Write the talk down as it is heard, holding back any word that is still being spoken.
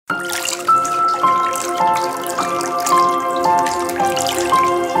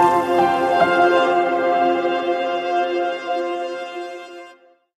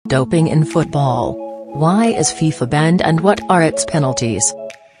Doping in football. Why is FIFA banned and what are its penalties?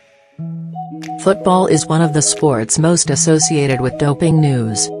 Football is one of the sports most associated with doping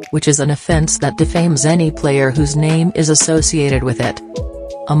news, which is an offense that defames any player whose name is associated with it.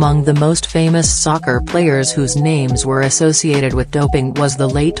 Among the most famous soccer players whose names were associated with doping was the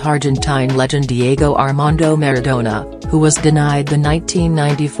late Argentine legend Diego Armando Maradona, who was denied the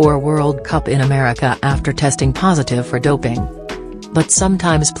 1994 World Cup in America after testing positive for doping. But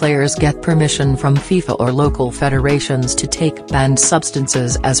sometimes players get permission from FIFA or local federations to take banned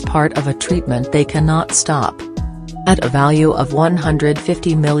substances as part of a treatment they cannot stop. At a value of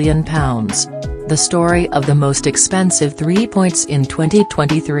 £150 million, the story of the most expensive 3 points in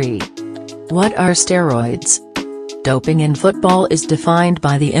 2023. What are steroids? Doping in football is defined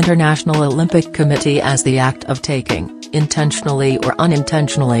by the International Olympic Committee as the act of taking, intentionally or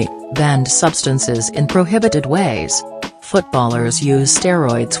unintentionally, banned substances in prohibited ways. Footballers use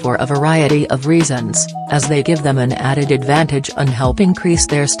steroids for a variety of reasons, as they give them an added advantage and help increase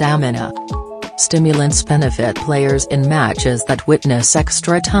their stamina. Stimulants benefit players in matches that witness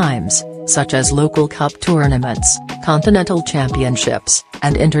extra times, such as local cup tournaments, continental championships,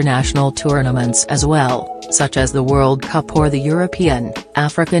 and international tournaments as well, such as the World Cup or the European,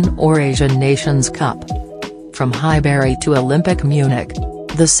 African or Asian Nations Cup. From Highbury to Olympic Munich,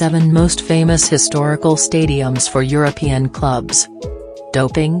 the 7 most famous historical stadiums for European clubs.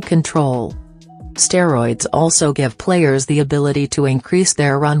 Doping control. Steroids also give players the ability to increase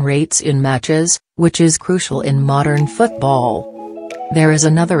their run rates in matches, which is crucial in modern football. There is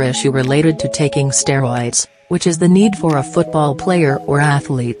another issue related to taking steroids, which is the need for a football player or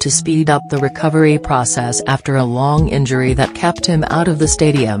athlete to speed up the recovery process after a long injury that kept him out of the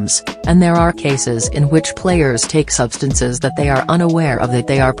stadiums, and there are cases in which players take substances that they are unaware of that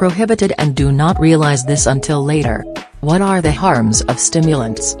they are prohibited and do not realize this until later. What are the harms of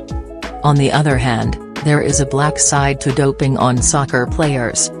stimulants? On the other hand, there is a black side to doping on soccer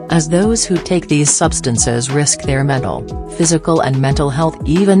players, as those who take these substances risk their mental, physical and mental health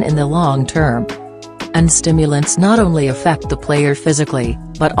even in the long term. And stimulants not only affect the player physically,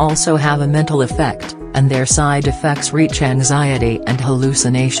 but also have a mental effect, and their side effects reach anxiety and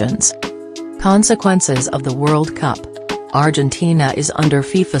hallucinations. Consequences of the World Cup. Argentina is under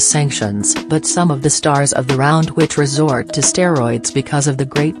FIFA sanctions, but some of the stars of the round which resort to steroids because of the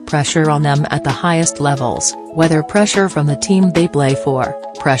great pressure on them at the highest levels, whether pressure from the team they play for,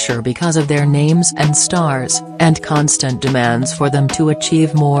 pressure because of their names and stars, and constant demands for them to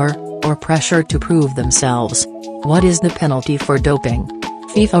achieve more, or pressure to prove themselves. What is the penalty for doping?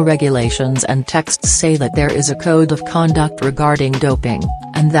 FIFA regulations and texts say that there is a code of conduct regarding doping,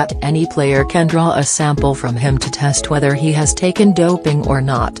 and that any player can draw a sample from him to test whether he has taken doping or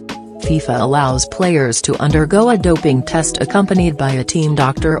not. FIFA allows players to undergo a doping test accompanied by a team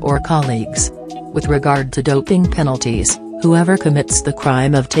doctor or colleagues. With regard to doping penalties, whoever commits the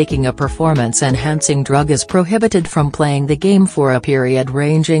crime of taking a performance-enhancing drug is prohibited from playing the game for a period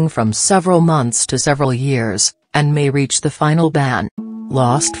ranging from several months to several years, and may reach the final ban.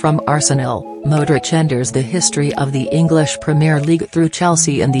 Lost from Arsenal, Modric enters the history of the English Premier League through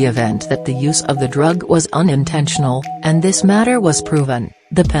Chelsea in the event that the use of the drug was unintentional, and this matter was proven.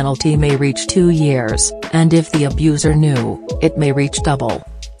 The penalty may reach 2 years, and if the abuser knew, it may reach double.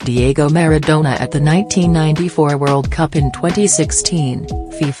 Diego Maradona at the 1994 World Cup. In 2016,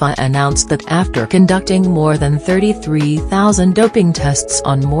 FIFA announced that after conducting more than 33,000 doping tests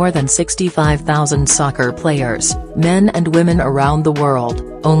on more than 65,000 soccer players, men and women around the world,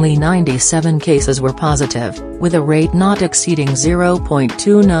 only 97 cases were positive, with a rate not exceeding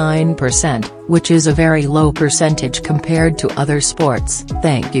 0.29%, which is a very low percentage compared to other sports.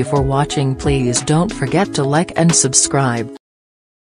 Thank you for watching. Please don't forget to like and subscribe.